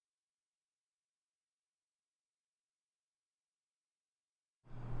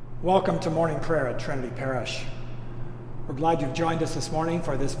Welcome to morning prayer at Trinity Parish. We're glad you've joined us this morning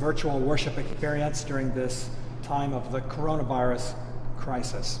for this virtual worship experience during this time of the coronavirus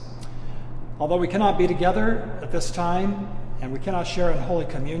crisis. Although we cannot be together at this time and we cannot share in Holy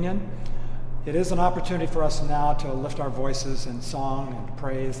Communion, it is an opportunity for us now to lift our voices in song and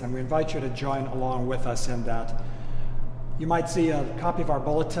praise, and we invite you to join along with us in that. You might see a copy of our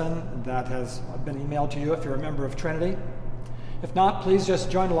bulletin that has been emailed to you if you're a member of Trinity. If not, please just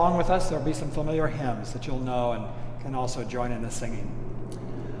join along with us. There'll be some familiar hymns that you'll know and can also join in the singing.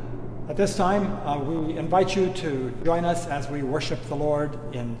 At this time, we invite you to join us as we worship the Lord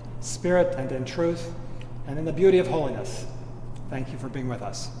in spirit and in truth and in the beauty of holiness. Thank you for being with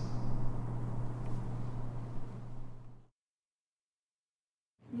us.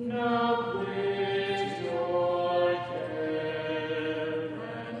 Now quit your care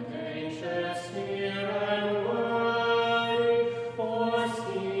and anxious fear and worry, for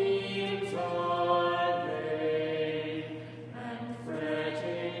schemes are vain, and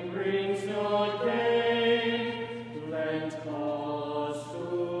fretting brings no gain. Lend cause to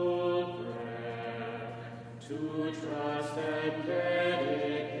prayer, to trust and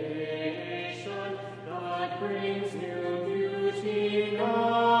dedication. God brings new beauty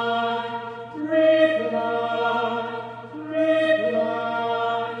nigh.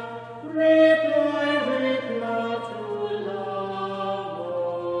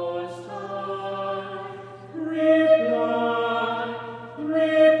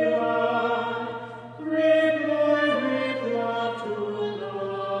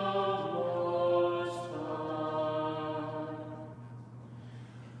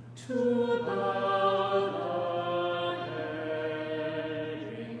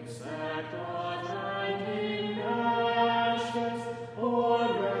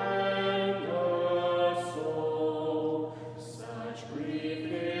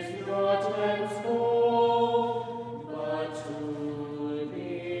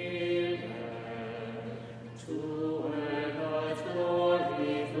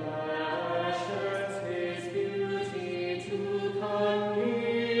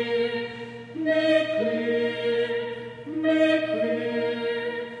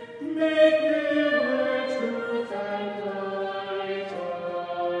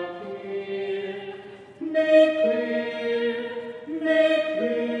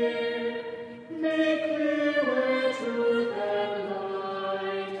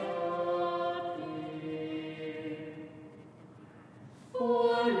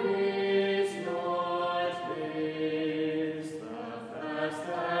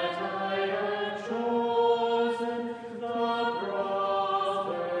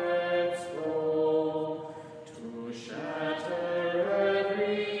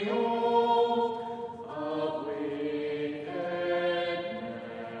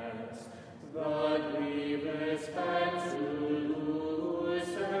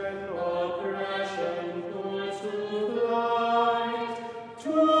 To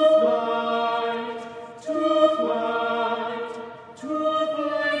fly.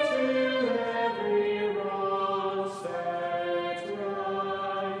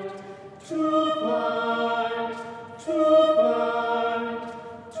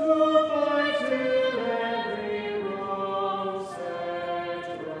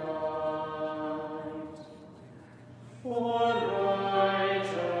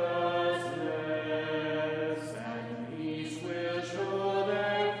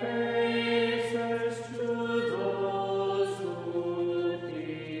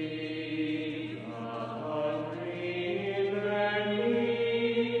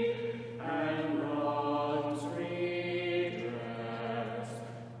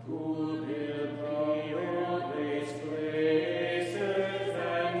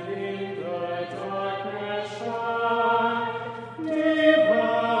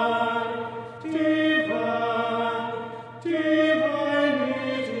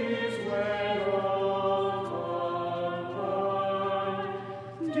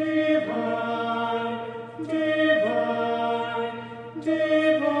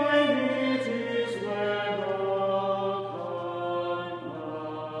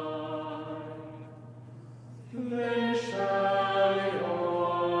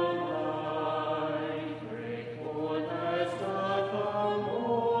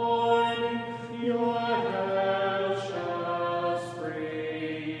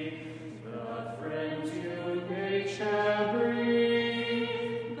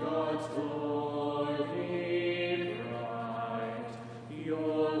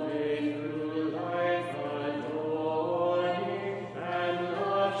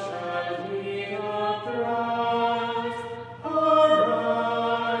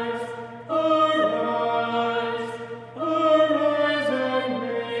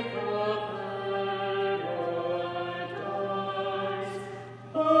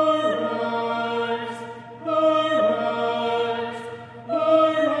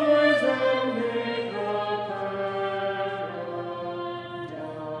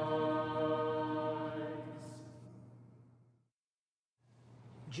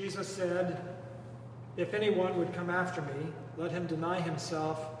 Jesus said, "If anyone would come after me, let him deny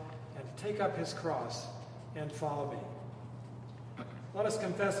himself and take up his cross and follow me." Let us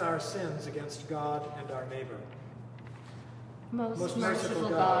confess our sins against God and our neighbor. Most merciful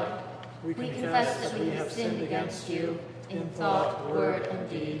God, we confess that we have sinned against you in thought, word, and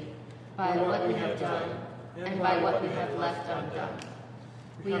deed, by what we have done and by what we have left undone.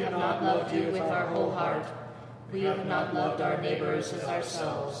 We have not loved you with our whole heart. We have not loved our neighbors as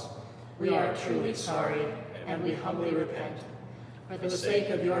ourselves. We are truly sorry, and we humbly repent. For the sake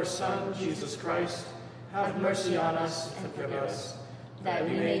of your Son, Jesus Christ, have mercy on us and forgive us, that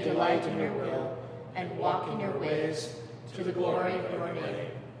we may delight in your will and walk in your ways, to the glory of your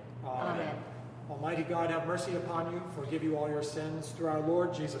name. Amen. Almighty God, have mercy upon you, forgive you all your sins, through our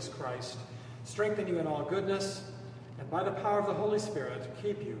Lord Jesus Christ, strengthen you in all goodness, and by the power of the Holy Spirit,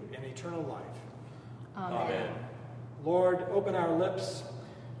 keep you in eternal life. Amen. Lord, open our lips,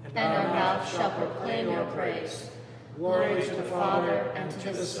 And our mouth shall proclaim your praise. Glory to the Father, and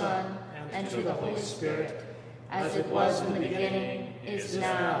to the Son, and to the Holy Spirit, as it was in the beginning, is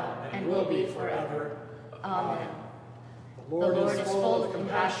now, and will be forever. Amen. The Lord is full of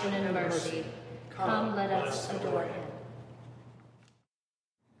compassion and mercy. Come, let us adore him.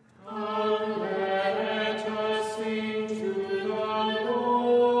 Come, let us sing to the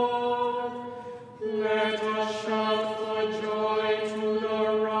Lord. Let us shout for joy to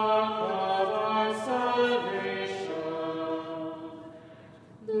the rock of our salvation.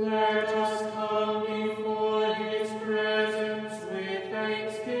 Let us come before his presence with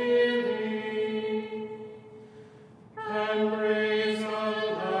thanksgiving, and raise a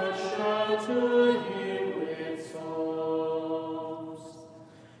loud shout to him with psalms.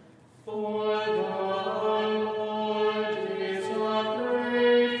 For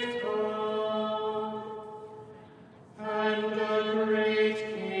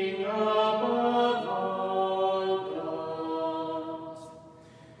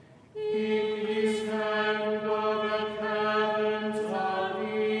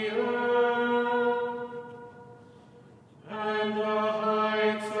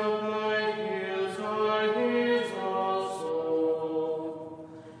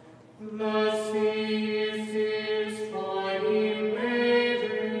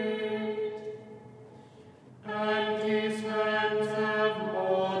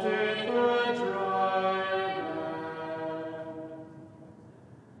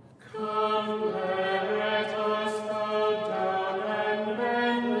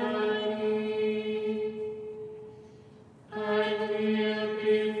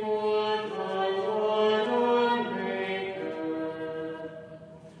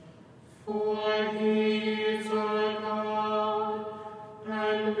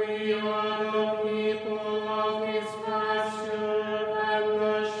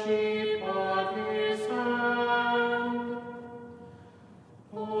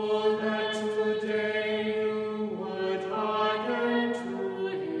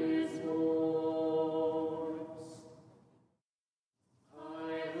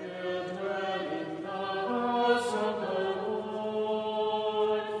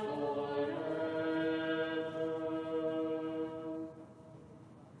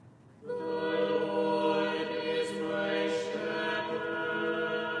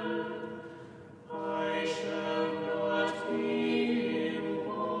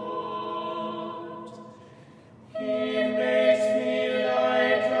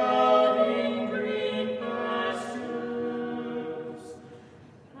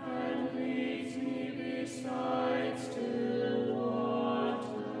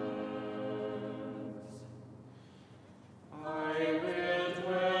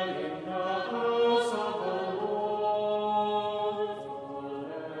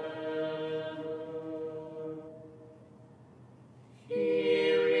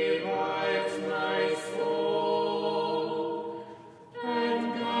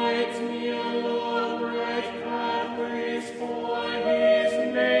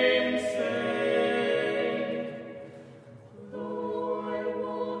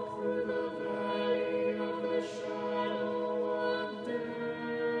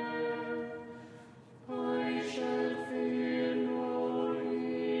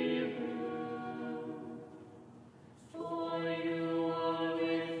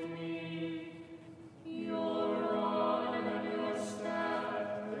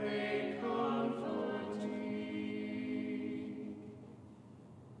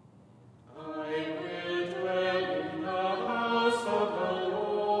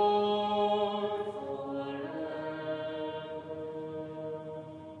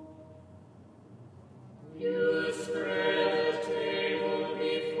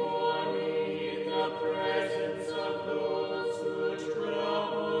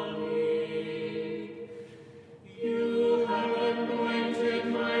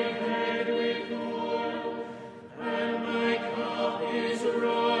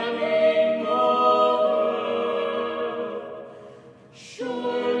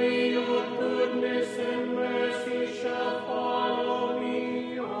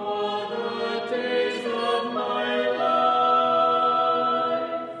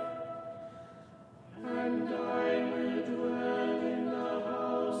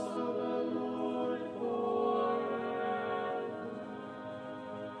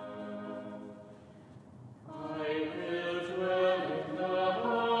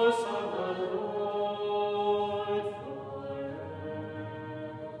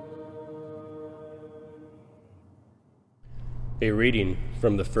A reading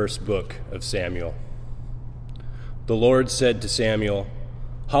from the first book of Samuel. The Lord said to Samuel,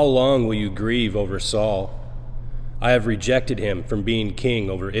 "How long will you grieve over Saul? I have rejected him from being king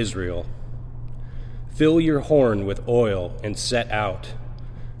over Israel. Fill your horn with oil and set out.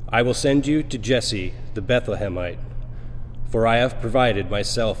 I will send you to Jesse the Bethlehemite, for I have provided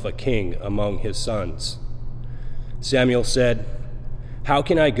myself a king among his sons." Samuel said, "How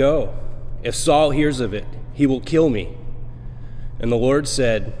can I go? If Saul hears of it, he will kill me." And the Lord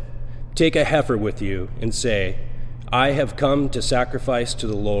said, "Take a heifer with you and say, 'I have come to sacrifice to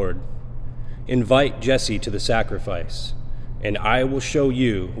the Lord.' Invite Jesse to the sacrifice, and I will show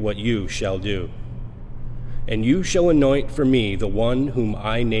you what you shall do. And you shall anoint for me the one whom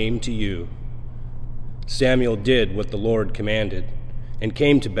I name to you." Samuel did what the Lord commanded and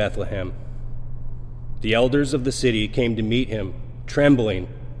came to Bethlehem. The elders of the city came to meet him, trembling,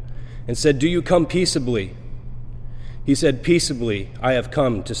 and said, "Do you come peaceably?" He said, "Peaceably I have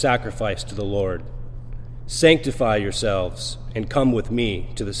come to sacrifice to the Lord. Sanctify yourselves and come with me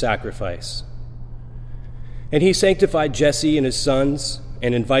to the sacrifice." And he sanctified Jesse and his sons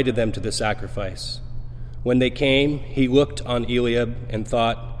and invited them to the sacrifice. When they came, he looked on Eliab and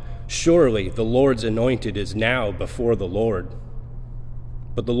thought, "Surely the Lord's anointed is now before the Lord."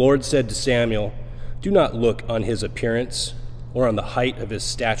 But the Lord said to Samuel, "Do not look on his appearance or on the height of his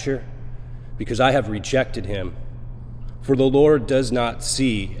stature, because I have rejected him. For the Lord does not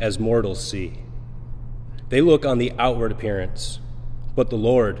see as mortals see. They look on the outward appearance, but the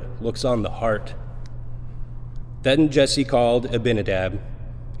Lord looks on the heart." Then Jesse called Abinadab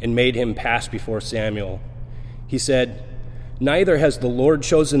and made him pass before Samuel. He said, "Neither has the Lord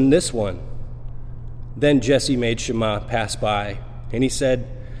chosen this one." Then Jesse made Shammah pass by, and he said,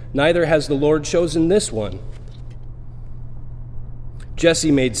 "Neither has the Lord chosen this one."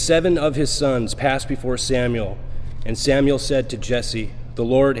 Jesse made 7 of his sons pass before Samuel, and Samuel said to Jesse, "The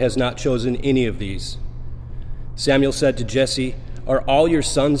Lord has not chosen any of these." Samuel said to Jesse, "Are all your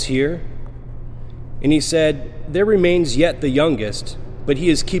sons here?" And he said, "There remains yet the youngest, but he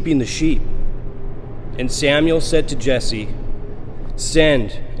is keeping the sheep." And Samuel said to Jesse,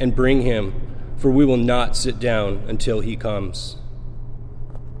 "Send and bring him, for we will not sit down until he comes."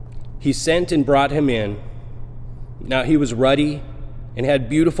 He sent and brought him in. Now he was ruddy and had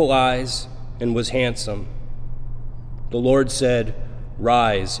beautiful eyes and was handsome. The Lord said,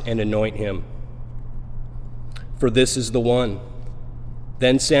 "Rise and anoint him, for this is the one."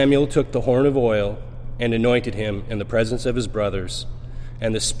 Then Samuel took the horn of oil and anointed him in the presence of his brothers,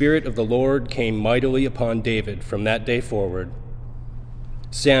 and the Spirit of the Lord came mightily upon David from that day forward.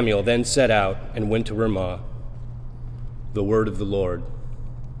 Samuel then set out and went to Ramah. The word of the Lord.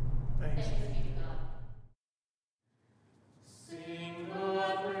 Thanks.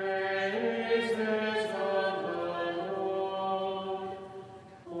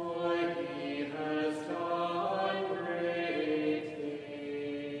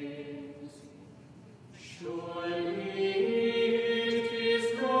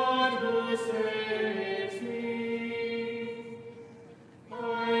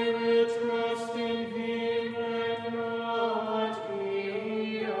 Trust in him and not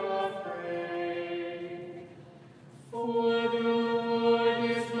be afraid.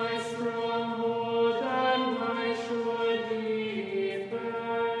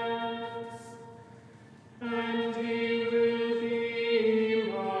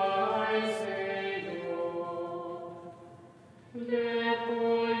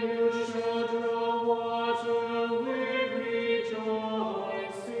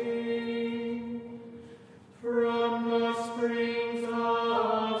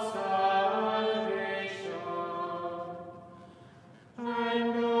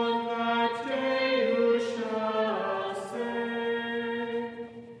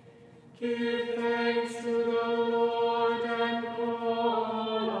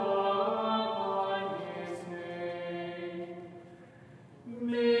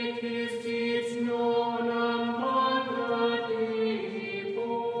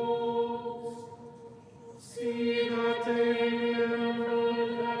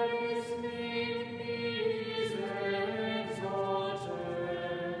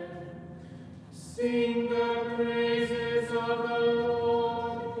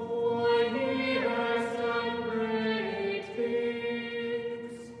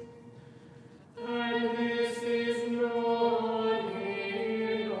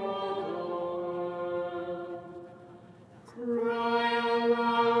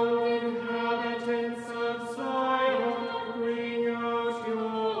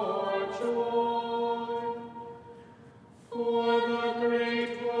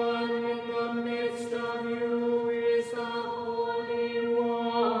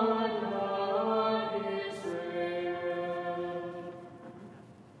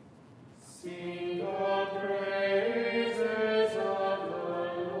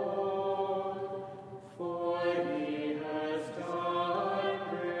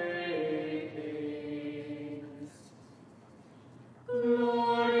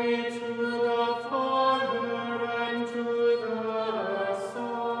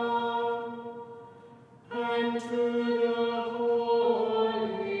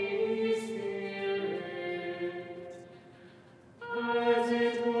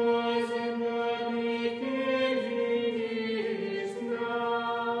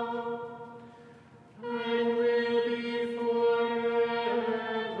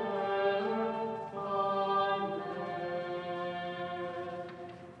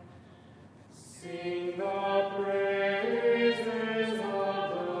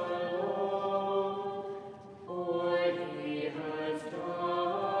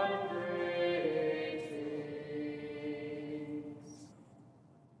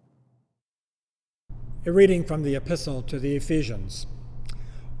 A reading from the Epistle to the Ephesians.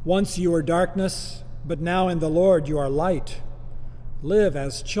 Once you were darkness, but now in the Lord you are light. Live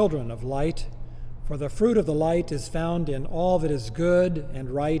as children of light, for the fruit of the light is found in all that is good and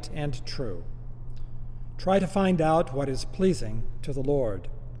right and true. Try to find out what is pleasing to the Lord.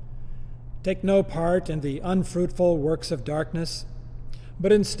 Take no part in the unfruitful works of darkness,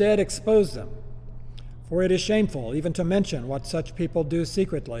 but instead expose them. For it is shameful even to mention what such people do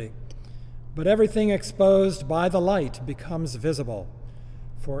secretly. But everything exposed by the light becomes visible,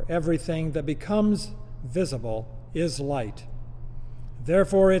 for everything that becomes visible is light.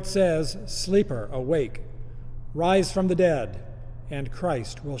 Therefore it says, "Sleeper, awake, rise from the dead, and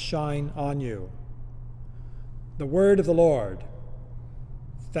Christ will shine on you." The word of the Lord.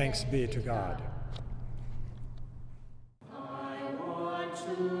 Thanks be to God. I want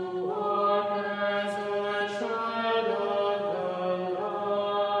to walk as a child of the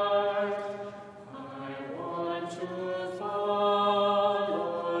Lord. I want to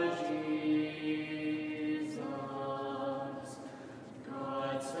follow Jesus.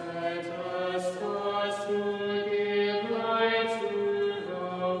 God set us first to give light to the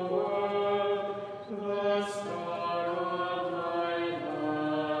world. The star of thy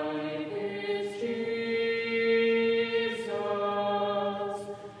light is Jesus.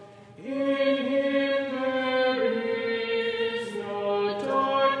 In him there is no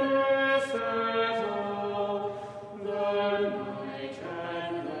darkness at all. The night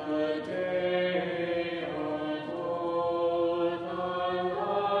and the day are both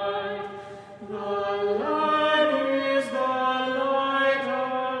alike. The Lord is the light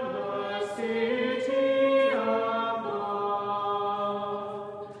of the city of God.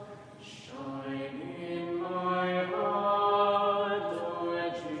 Shine in my heart,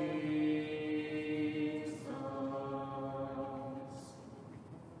 Lord Jesus.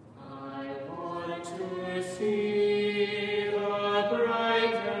 I want to see the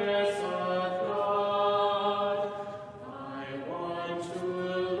brightness of God. I want to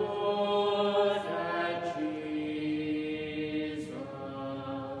look at Jesus.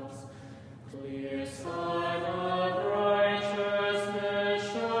 Clear sun of righteousness,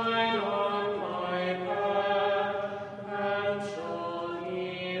 shine on my path, and show me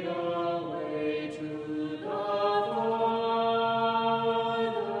the way to the Father.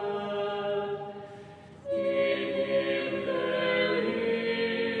 In him there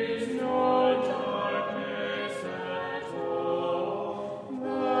is no darkness at all.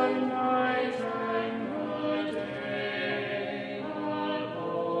 The night and the day are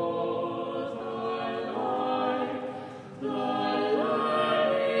both alike. The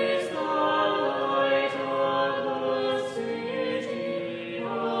Lord is the light of the city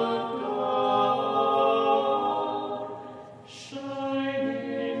of God. Shine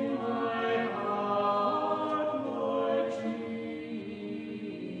in my heart, Lord Jesus.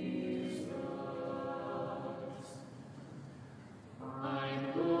 I'm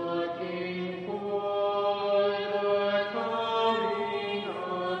looking for the coming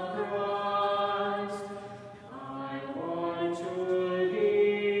of Christ. I want to be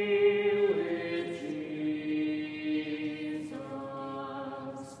with Jesus.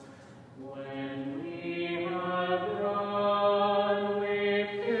 When we have run with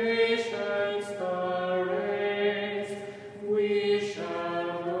patience the race, we shall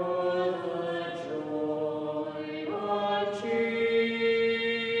know the joy of Jesus.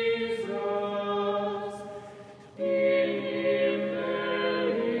 In him there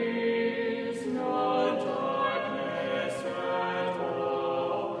is no darkness at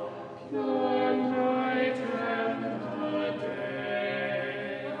all. The night and the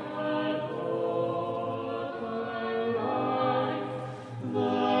day are both alike. The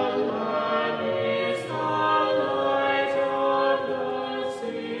Lord is the light of the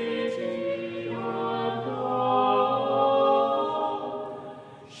city of God.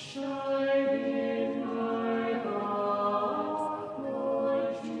 Shine in my heart,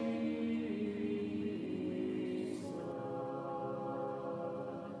 Lord Jesus.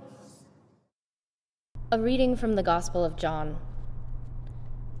 A reading from the Gospel of John.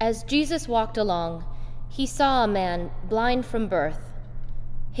 As Jesus walked along, he saw a man blind from birth.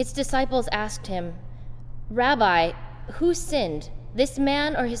 His disciples asked him, "Rabbi, who sinned, this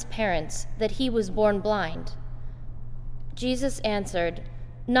man or his parents, that he was born blind?" Jesus answered,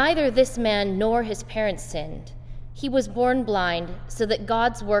 "Neither this man nor his parents sinned. He was born blind so that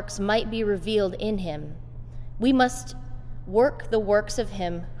God's works might be revealed in him. We must work the works of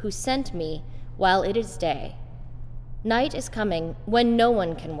him who sent me while it is day. Night is coming when no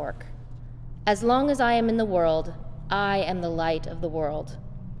one can work. As long as I am in the world, I am the light of the world."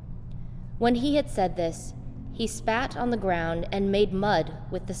 When he had said this, he spat on the ground and made mud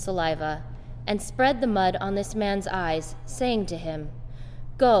with the saliva, and spread the mud on this man's eyes, saying to him,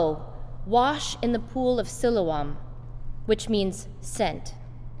 "Go, wash in the pool of Siloam," which means sent.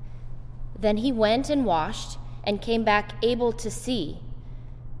 Then he went and washed, and came back able to see.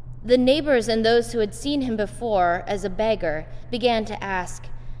 The neighbors and those who had seen him before as a beggar began to ask,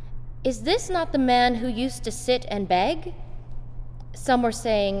 "Is this not the man who used to sit and beg?" Some were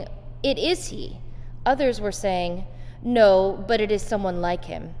saying, "It is he." Others were saying, "No, but it is someone like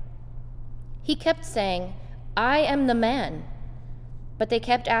him." He kept saying, "I am the man." But they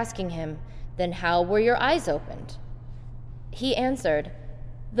kept asking him, "Then how were your eyes opened?" He answered,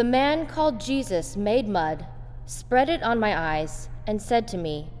 "The man called Jesus made mud, spread it on my eyes, and said to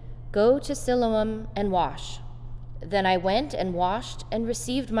me, 'Go to Siloam and wash.' Then I went and washed and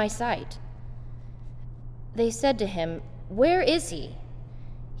received my sight." They said to him, "Where is he?"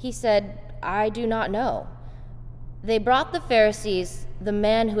 He said, "I do not know." They brought the Pharisees the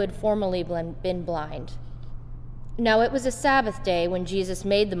man who had formerly been blind. Now it was a Sabbath day when Jesus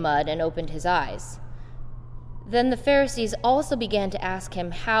made the mud and opened his eyes. Then the Pharisees also began to ask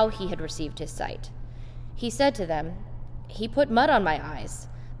him how he had received his sight. He said to them, "He put mud on my eyes.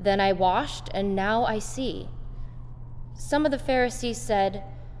 Then I washed, and now I see." Some of the Pharisees said,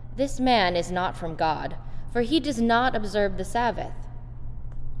 "This man is not from God, for he does not observe the Sabbath."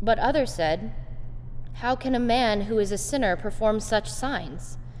 But others said, "How can a man who is a sinner perform such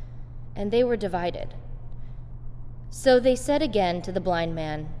signs?" And they were divided. So they said again to the blind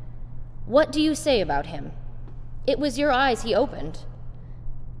man, "What do you say about him? It was your eyes he opened."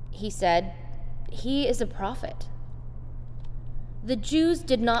 He said, "He is a prophet." The Jews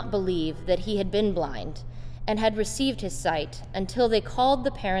did not believe that he had been blind and had received his sight until they called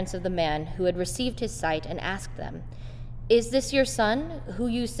the parents of the man who had received his sight and asked them, "Is this your son, who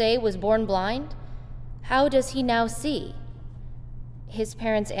you say was born blind? How does he now see?" His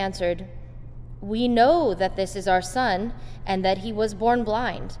parents answered, "We know that this is our son and that he was born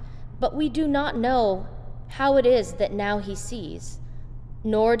blind, but we do not know how it is that now he sees,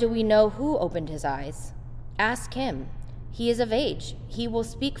 nor do we know who opened his eyes. Ask him. He is of age. He will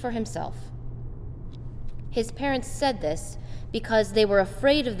speak for himself." His parents said this because they were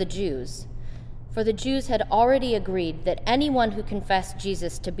afraid of the Jews, for the Jews had already agreed that anyone who confessed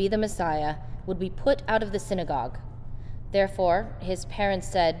Jesus to be the Messiah would be put out of the synagogue. Therefore, his parents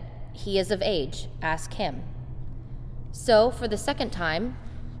said, "He is of age. Ask him." So, for the second time,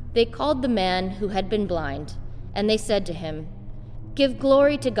 they called the man who had been blind, and they said to him, "Give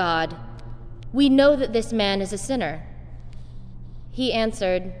glory to God. We know that this man is a sinner." He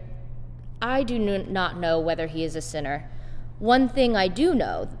answered, "I do not know whether he is a sinner. One thing I do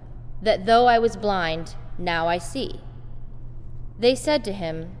know, that though I was blind, now I see." They said to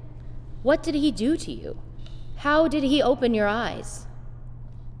him, "What did he do to you? How did he open your eyes?"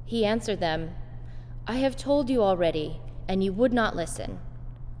 He answered them, "I have told you already, and you would not listen.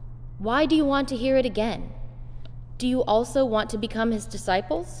 Why do you want to hear it again? Do you also want to become his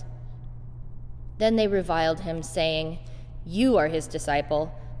disciples?" Then they reviled him, saying, "You are his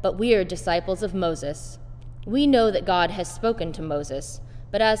disciple, but we are disciples of Moses. We know that God has spoken to Moses,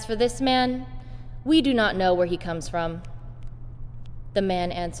 but as for this man, we do not know where he comes from." The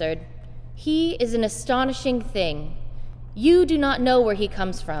man answered, "He is an astonishing thing. You do not know where he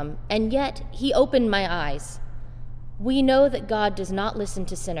comes from, and yet he opened my eyes. We know that God does not listen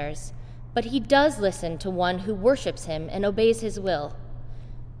to sinners, but he does listen to one who worships him and obeys his will.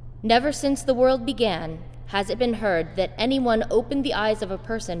 Never since the world began has it been heard that anyone opened the eyes of a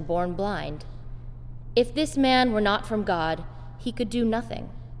person born blind. If this man were not from God, he could do nothing."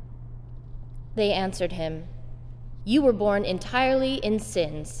 They answered him, "You were born entirely in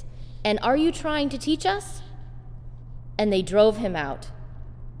sins, and are you trying to teach us?" And they drove him out.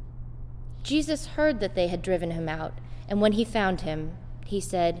 Jesus heard that they had driven him out, and when he found him, he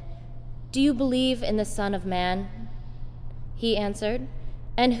said, "Do you believe in the Son of Man?" He answered,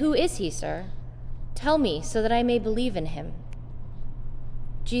 "And who is he, sir? Tell me so that I may believe in him."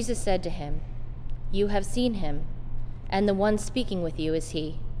 Jesus said to him, "You have seen him, and the one speaking with you is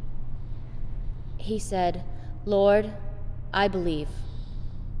he." He said, "Lord, I believe."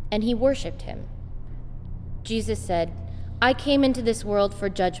 And he worshipped him. Jesus said, "I came into this world for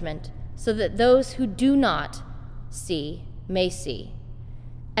judgment, so that those who do not see may see,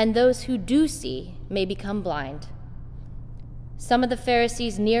 and those who do see may become blind." Some of the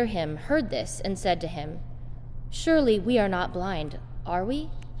Pharisees near him heard this and said to him, "Surely we are not blind, are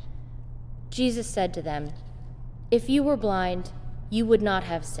we?" Jesus said to them, "If you were blind, you would not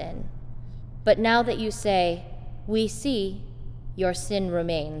have sin. But now that you say, 'We see,' your sin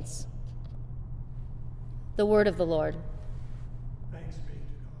remains." The word of the Lord. Thanks be to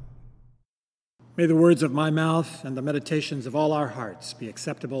God. May the words of my mouth and the meditations of all our hearts be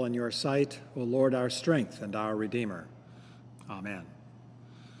acceptable in your sight, O Lord, our strength and our Redeemer. Amen.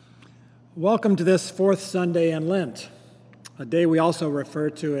 Welcome to this fourth Sunday in Lent, a day we also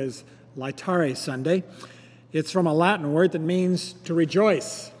refer to as Laetare Sunday. It's from a Latin word that means to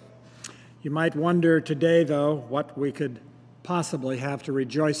rejoice. You might wonder today, though, what we could possibly have to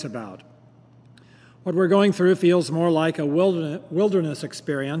rejoice about. What we're going through feels more like a wilderness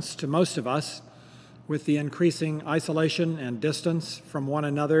experience to most of us, with the increasing isolation and distance from one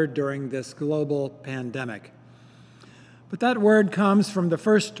another during this global pandemic. But that word comes from the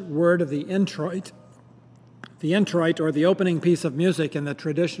first word of the introit, or the opening piece of music in the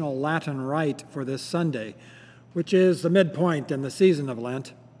traditional Latin rite for this Sunday, which is the midpoint in the season of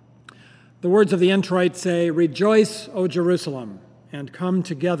Lent. The words of the introit say, "Rejoice, O Jerusalem, and come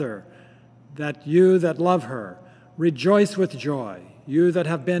together, that you that love her, rejoice with joy, you that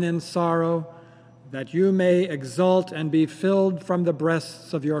have been in sorrow, that you may exult and be filled from the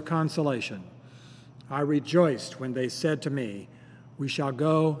breasts of your consolation. I rejoiced when they said to me, we shall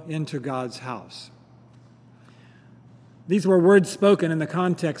go into God's house." These were words spoken in the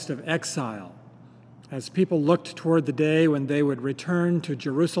context of exile, as people looked toward the day when they would return to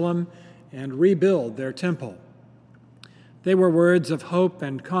Jerusalem and rebuild their temple. They were words of hope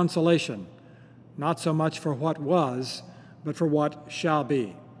and consolation, not so much for what was, but for what shall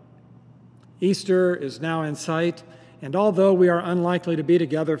be. Easter is now in sight, and although we are unlikely to be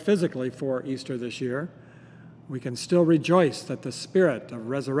together physically for Easter this year, we can still rejoice that the Spirit of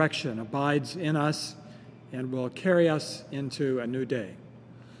resurrection abides in us and will carry us into a new day.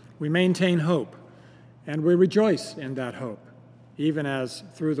 We maintain hope, and we rejoice in that hope, even as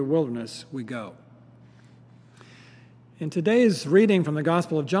through the wilderness we go. In today's reading from the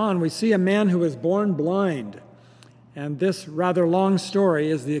Gospel of John, we see a man who was born blind. And this rather long story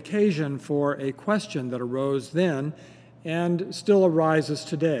is the occasion for a question that arose then and still arises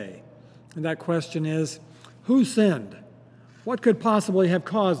today. And that question is, who sinned? What could possibly have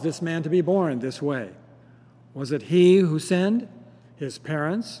caused this man to be born this way? Was it he who sinned? His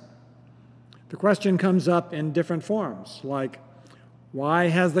parents? The question comes up in different forms, like, why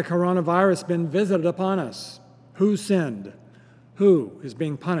has the coronavirus been visited upon us? Who sinned? Who is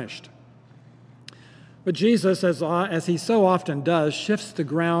being punished? But Jesus, as he so often does, shifts the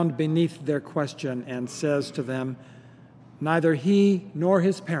ground beneath their question and says to them, neither he nor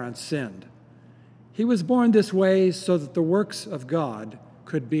his parents sinned. He was born this way so that the works of God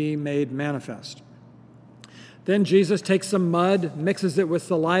could be made manifest. Then Jesus takes some mud, mixes it with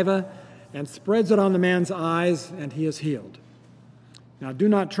saliva, and spreads it on the man's eyes, and he is healed. Now, do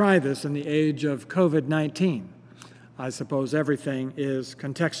not try this in the age of COVID-19. I suppose everything is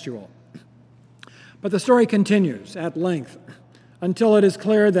contextual. But the story continues at length until it is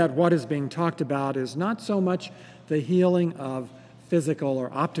clear that what is being talked about is not so much the healing of physical or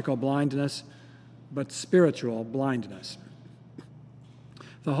optical blindness, but spiritual blindness.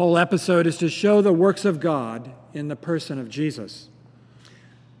 The whole episode is to show the works of God in the person of Jesus.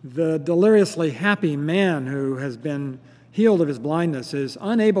 The deliriously happy man who has been healed of his blindness is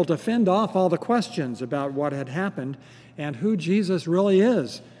unable to fend off all the questions about what had happened and who Jesus really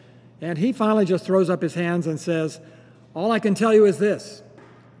is. And he finally just throws up his hands and says, all I can tell you is this,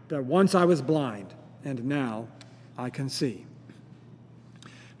 that once I was blind, and now I can see.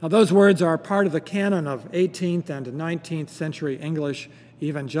 Now, those words are part of the canon of 18th and 19th century English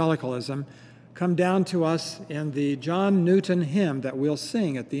evangelicalism, come down to us in the John Newton hymn that we'll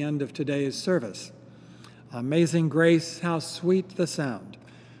sing at the end of today's service. Amazing grace, how sweet the sound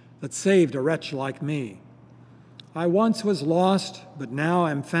that saved a wretch like me. I once was lost, but now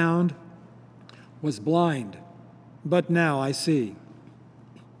am found, was blind, but now I see.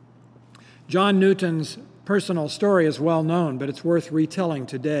 John Newton's personal story is well known, but it's worth retelling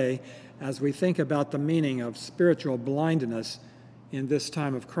today as we think about the meaning of spiritual blindness in this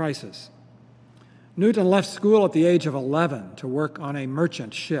time of crisis. Newton left school at the age of 11 to work on a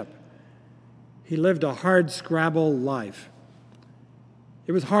merchant ship. He lived a hard-scrabble life.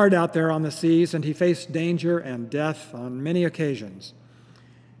 It was hard out there on the seas, and he faced danger and death on many occasions.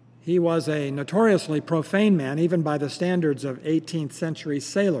 He was a notoriously profane man, even by the standards of 18th century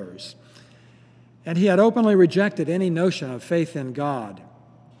sailors, and he had openly rejected any notion of faith in God.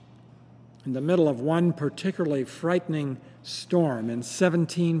 In the middle of one particularly frightening storm in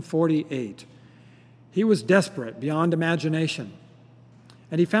 1748, he was desperate beyond imagination,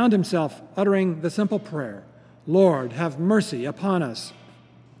 and he found himself uttering the simple prayer, "Lord, have mercy upon us."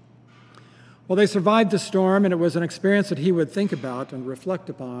 Well, they survived the storm, and it was an experience that he would think about and reflect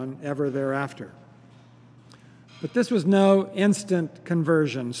upon ever thereafter. But this was no instant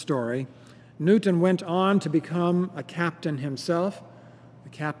conversion story. Newton went on to become a captain himself, the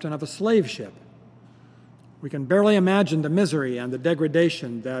captain of a slave ship. We can barely imagine the misery and the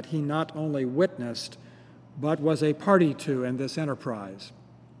degradation that he not only witnessed, but was a party to in this enterprise.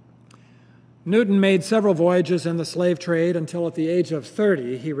 Newton made several voyages in the slave trade until at the age of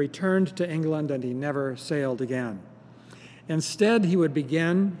 30 he returned to England and he never sailed again. Instead, he would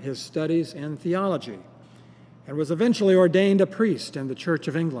begin his studies in theology and was eventually ordained a priest in the Church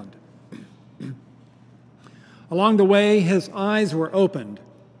of England. Along the way, his eyes were opened,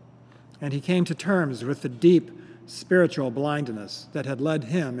 and he came to terms with the deep spiritual blindness that had led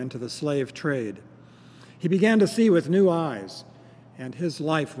him into the slave trade. He began to see with new eyes, and his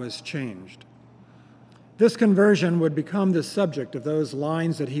life was changed. This conversion would become the subject of those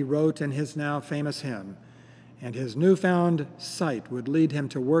lines that he wrote in his now famous hymn, and his newfound sight would lead him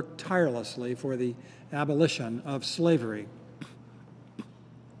to work tirelessly for the abolition of slavery.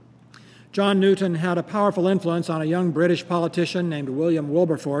 John Newton had a powerful influence on a young British politician named William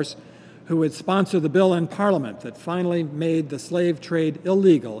Wilberforce, who would sponsor the bill in Parliament that finally made the slave trade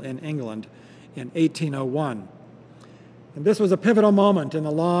illegal in England in 1801. And this was a pivotal moment in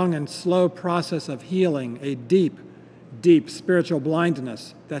the long and slow process of healing a deep, deep spiritual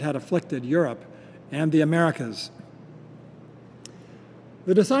blindness that had afflicted Europe and the Americas.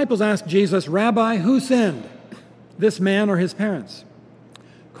 The disciples asked Jesus, "Rabbi, who sinned, this man or his parents,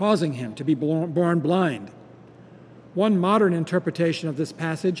 causing him to be born blind?" One modern interpretation of this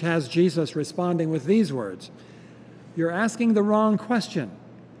passage has Jesus responding with these words, "You're asking the wrong question.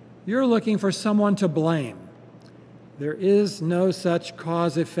 You're looking for someone to blame. There is no such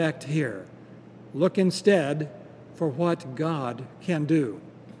cause-effect here. Look instead for what God can do."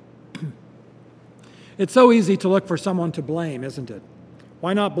 It's so easy to look for someone to blame, isn't it?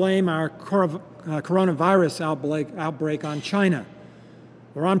 Why not blame our coronavirus outbreak on China,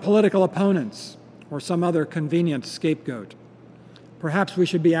 or on political opponents, or some other convenient scapegoat? Perhaps we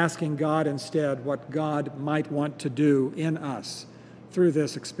should be asking God instead what God might want to do in us through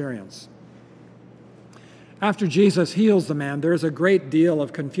this experience. After Jesus heals the man, there is a great deal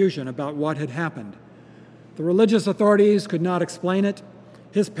of confusion about what had happened. The religious authorities could not explain it.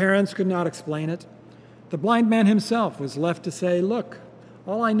 His parents could not explain it. The blind man himself was left to say, "Look,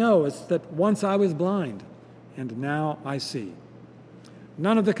 all I know is that once I was blind, and now I see."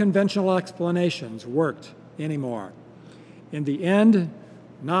 None of the conventional explanations worked anymore. In the end,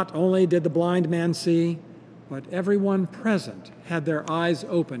 not only did the blind man see, but everyone present had their eyes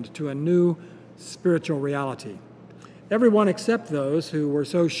opened to a new spiritual reality. Everyone except those who were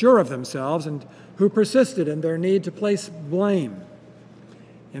so sure of themselves and who persisted in their need to place blame.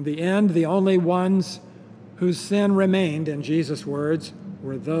 In the end, the only ones whose sin remained, in Jesus' words,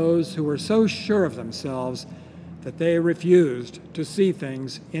 were those who were so sure of themselves that they refused to see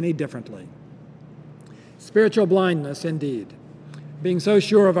things any differently. Spiritual blindness, indeed, being so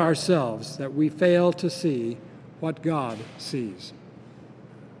sure of ourselves that we fail to see what God sees.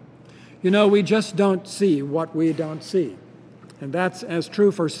 You know, we just don't see what we don't see. And that's as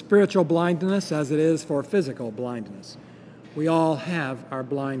true for spiritual blindness as it is for physical blindness. We all have our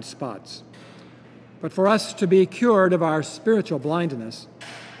blind spots. But for us to be cured of our spiritual blindness,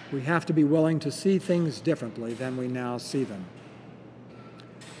 we have to be willing to see things differently than we now see them.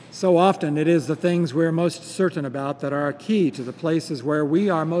 So often it is the things we're most certain about that are key to the places where we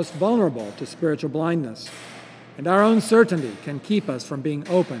are most vulnerable to spiritual blindness. And our own certainty can keep us from being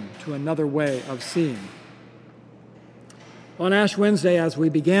open to another way of seeing. On Ash Wednesday, as we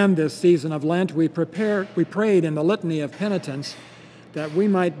began this season of Lent, we prayed in the Litany of Penitence that we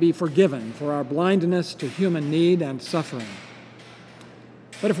might be forgiven for our blindness to human need and suffering.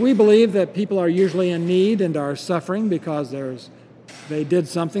 But if we believe that people are usually in need and are suffering because they did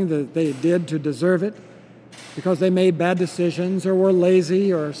something that they did to deserve it, because they made bad decisions or were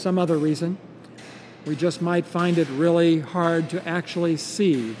lazy or some other reason, we just might find it really hard to actually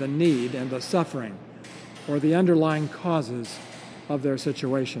see the need and the suffering or the underlying causes of their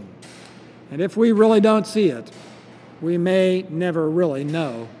situation. And if we really don't see it, we may never really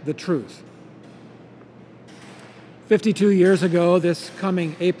know the truth. 52 years ago, this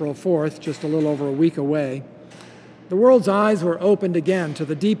coming April 4th, just a little over a week away, the world's eyes were opened again to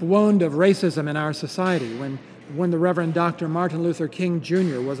the deep wound of racism in our society when the Reverend Dr. Martin Luther King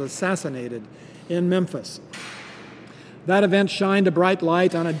Jr. was assassinated in Memphis. That event shined a bright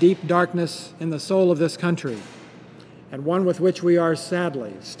light on a deep darkness in the soul of this country, and one with which we are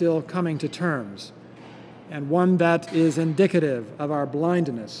sadly still coming to terms, and one that is indicative of our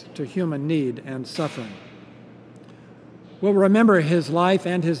blindness to human need and suffering. We'll remember his life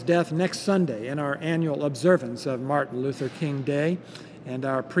and his death next Sunday in our annual observance of Martin Luther King Day, and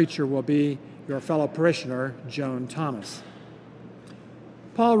our preacher will be your fellow parishioner, Joan Thomas.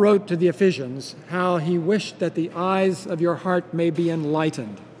 Paul wrote to the Ephesians how he wished that the eyes of your heart may be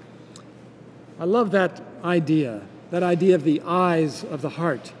enlightened. I love that idea of the eyes of the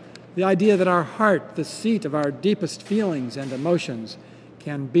heart, the idea that our heart, the seat of our deepest feelings and emotions,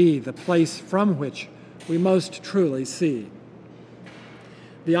 can be the place from which we most truly see.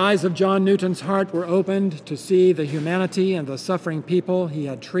 The eyes of John Newton's heart were opened to see the humanity and the suffering people he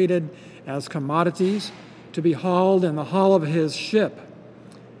had treated as commodities to be hauled in the hull of his ship.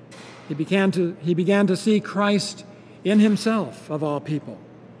 He began to see Christ in himself, of all people,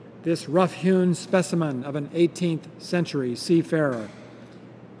 this rough-hewn specimen of an 18th century seafarer.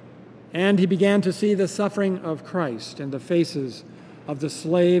 And he began to see the suffering of Christ in the faces of the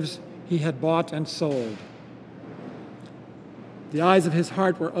slaves he had bought and sold. The eyes of his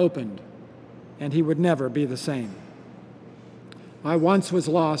heart were opened, and he would never be the same. I once was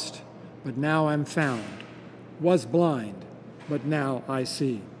lost, but now am found, was blind, but now I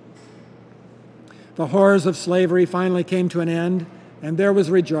see. The horrors of slavery finally came to an end, and there was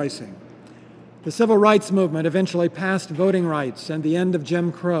rejoicing. The civil rights movement eventually passed voting rights and the end of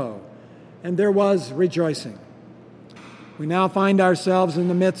Jim Crow, and there was rejoicing. We now find ourselves in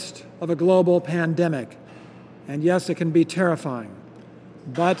the midst of a global pandemic, and yes, it can be terrifying,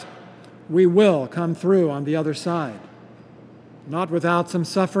 but we will come through on the other side, not without some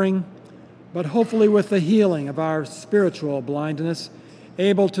suffering, but hopefully with the healing of our spiritual blindness,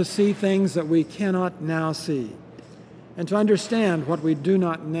 able to see things that we cannot now see, and to understand what we do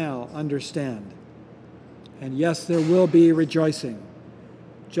not now understand. And yes, there will be rejoicing,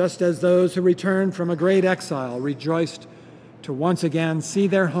 just as those who returned from a great exile rejoiced to once again see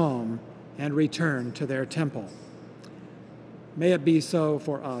their home and return to their temple. May it be so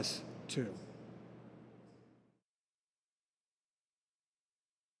for us too.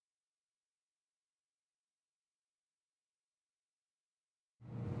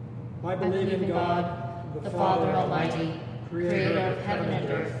 I believe in God, the Father Almighty, creator of heaven and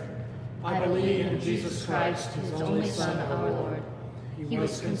earth. I believe in Jesus Christ, his only Son, our Lord. He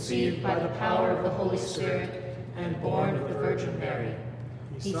was conceived by the power of the Holy Spirit and born of the Virgin Mary.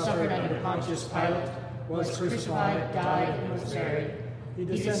 He suffered under Pontius Pilate, was crucified, died, and was buried. He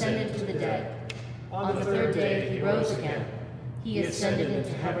descended to the dead. On the third day he rose again. He ascended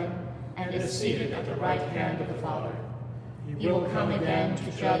into heaven and is seated at the right hand of the Father. He will come again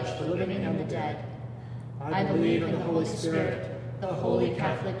to judge the living and the dead. I believe in the Holy Spirit, the Holy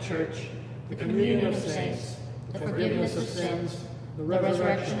Catholic Church, the communion of saints, the forgiveness of sins, the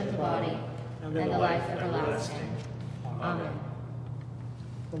resurrection of the body, and the life everlasting. Amen.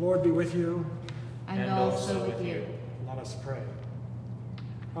 The Lord be with you. And also with you. Let us pray.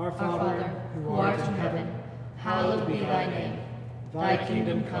 Our Father, who art in heaven, hallowed be thy name. Thy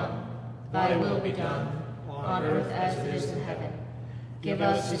kingdom come, thy will be done, on earth as it is in heaven. Give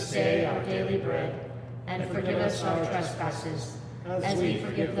us this day our daily bread, and forgive us our trespasses, as we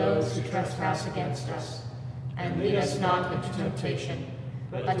forgive those who trespass against us. And lead us not into temptation,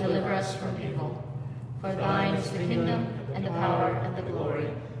 but deliver us from evil. For thine is the kingdom, and the power, and the glory,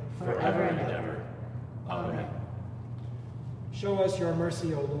 forever and ever. Amen. Show us your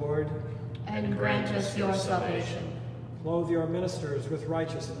mercy, O Lord, and grant us your salvation. Clothe your ministers with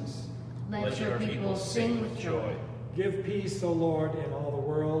righteousness. Let your people sing with joy. Give peace, O Lord, in all the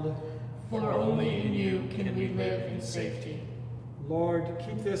world. For only in you can we live in safety. Lord,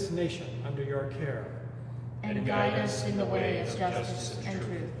 keep this nation under your care. And guide us in the way of justice and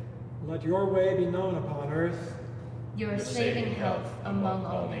truth. Let your way be known upon earth. Your saving health among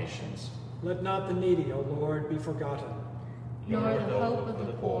all nations. Let not the needy, O Lord, be forgotten. Nor the hope of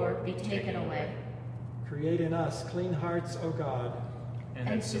the poor be taken away. Create in us clean hearts, O God.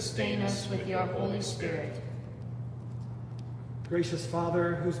 And sustain us with your Holy Spirit. Gracious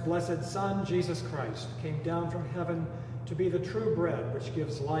Father, whose blessed Son, Jesus Christ, came down from heaven to be the true bread which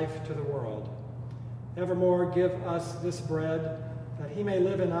gives life to the world, evermore give us this bread, that he may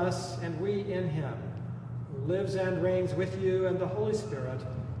live in us and we in him, who lives and reigns with you and the Holy Spirit,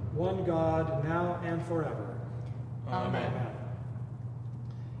 one God, now and forever. Amen.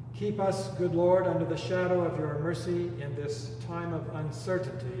 Keep us, good Lord, under the shadow of your mercy in this time of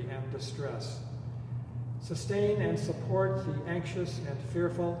uncertainty and distress. Sustain and support the anxious and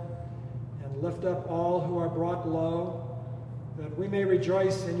fearful, and lift up all who are brought low, that we may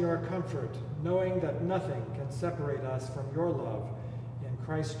rejoice in your comfort, knowing that nothing can separate us from your love in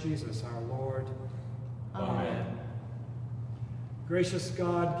Christ Jesus our Lord. Amen. Gracious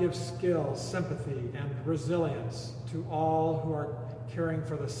God, give skill, sympathy, and resilience to all who are caring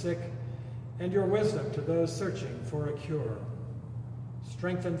for the sick, and your wisdom to those searching for a cure.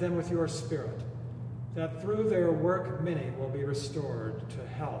 Strengthen them with your Spirit, that through their work many will be restored to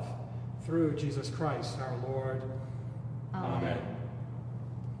health, through Jesus Christ our Lord. Amen.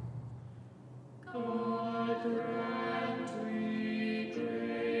 God grant we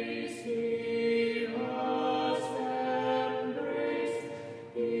grace, heal us and grace,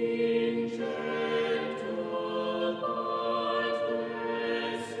 in gentle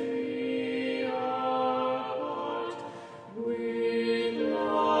godless he our heart, with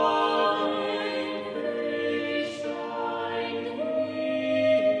loving face shining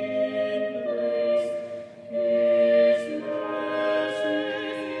in grace, his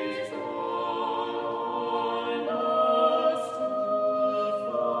mercies on us to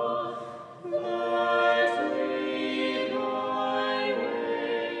fall, that we thy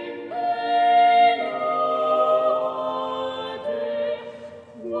way may know day,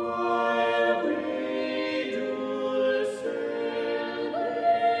 while we do sail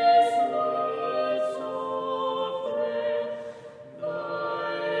this world so frail.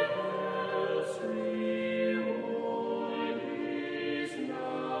 Thy health's reward is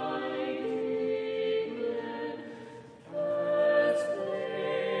nigh, England, as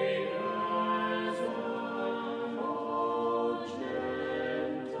plain as on all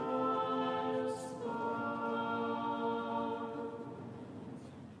Gentiles found.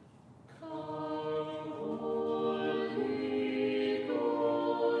 Come, Holy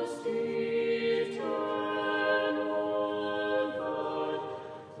Ghost, eternal God,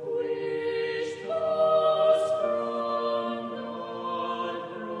 which thus from God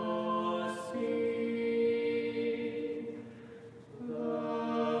proceed. The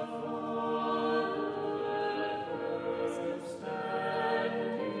Father first, and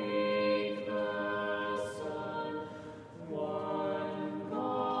eke the Son, one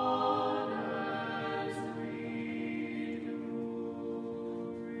God as we do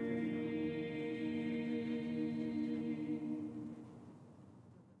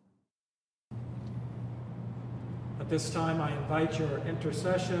At this time, I invite your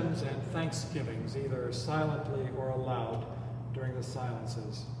intercessions and thanksgivings, either silently or aloud, during the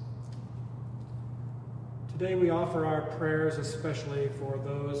silences. Today we offer our prayers especially for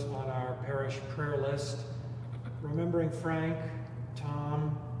those on our parish prayer list, remembering Frank,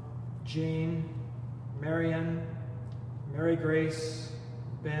 Tom, Jean, Marion, Mary Grace,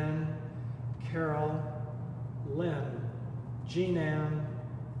 Ben, Carol, Lynn, Jean Ann,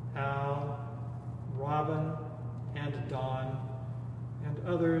 Al, Robin, and Don, and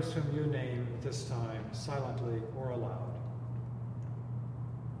others whom you name at this time, silently or aloud.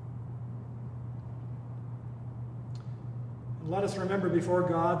 And let us remember before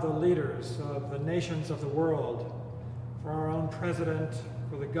God the leaders of the nations of the world, for our own president,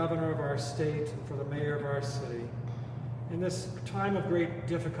 for the governor of our state, and for the mayor of our city. In this time of great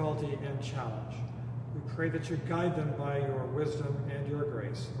difficulty and challenge, we pray that you guide them by your wisdom and your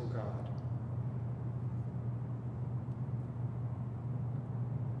grace, O God.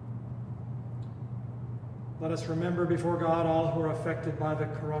 Let us remember before God all who are affected by the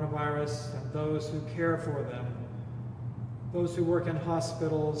coronavirus and those who care for them, those who work in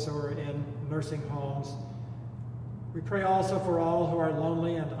hospitals or in nursing homes. We pray also for all who are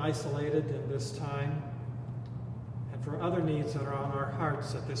lonely and isolated in this time, and for other needs that are on our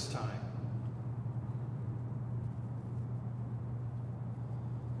hearts at this time.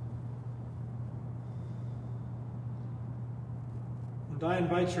 And I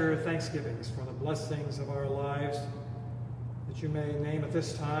invite your thanksgivings for the blessings of our lives that you may name at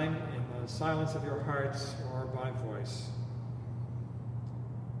this time in the silence of your hearts or by voice.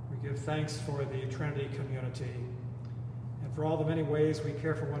 We give thanks for the Trinity community and for all the many ways we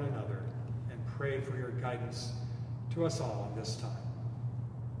care for one another, and pray for your guidance to us all in this time.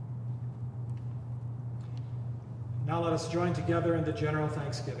 Now let us join together in the general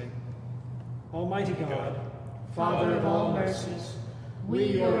thanksgiving. Almighty God, Father of all mercies, we,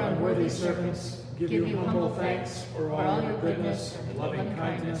 your unworthy servants, give you humble thanks for all your goodness and loving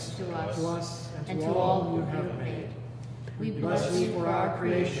kindness to us and to all you have made. We bless you for our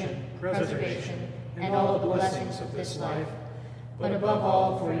creation, preservation, and all the blessings of this life, but above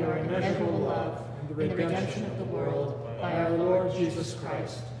all for your immeasurable love and the redemption of the world by our Lord Jesus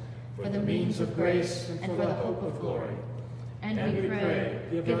Christ, for the means of grace and for the hope of glory. And we pray,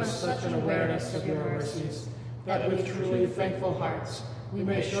 give us such an awareness of your mercies, that with truly thankful hearts we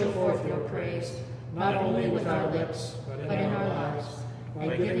may show forth your praise, not only with our lips, but in our lives,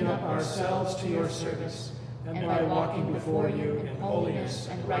 by giving up ourselves to your service, and by walking before you in holiness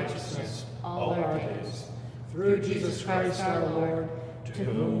and righteousness all our days. Through Jesus Christ our Lord, to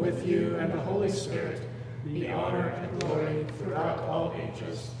whom with you and the Holy Spirit be honor and glory throughout all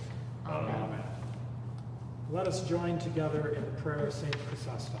ages. Amen. Let us join together in the prayer of St.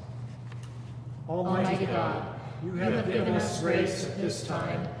 Chrysostom. Almighty God, you have given us grace at this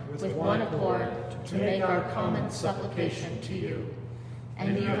time with one accord to make our common supplication to you.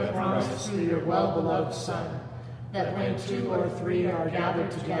 And you have promised through your well-beloved Son that when 2 or 3 are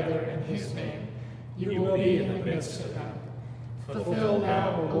gathered together in his name, you will be in the midst of them. Fulfill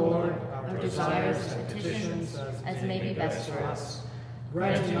now, O Lord, our desires and petitions as may be best for us,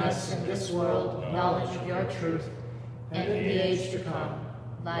 granting us in this world knowledge of your truth, and in the age to come,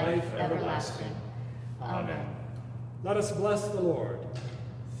 life everlasting. Amen. Let us bless the Lord.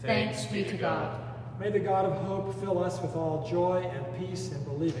 Thanks be to God. May the God of hope fill us with all joy and peace in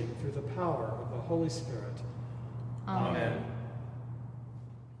believing through the power of the Holy Spirit. Amen.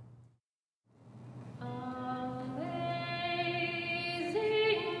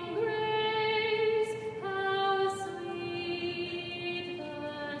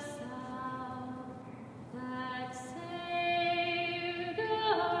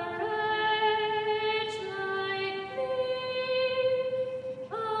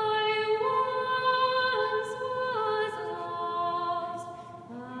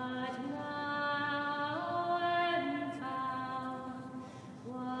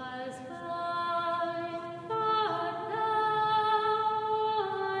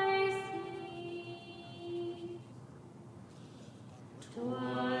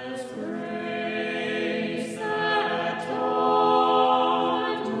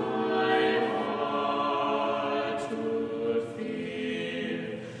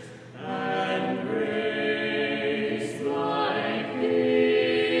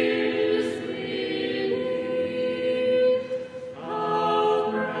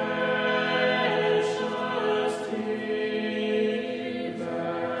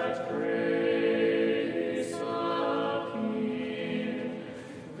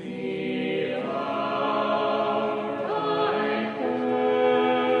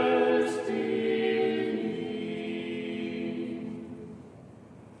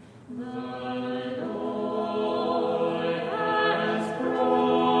 The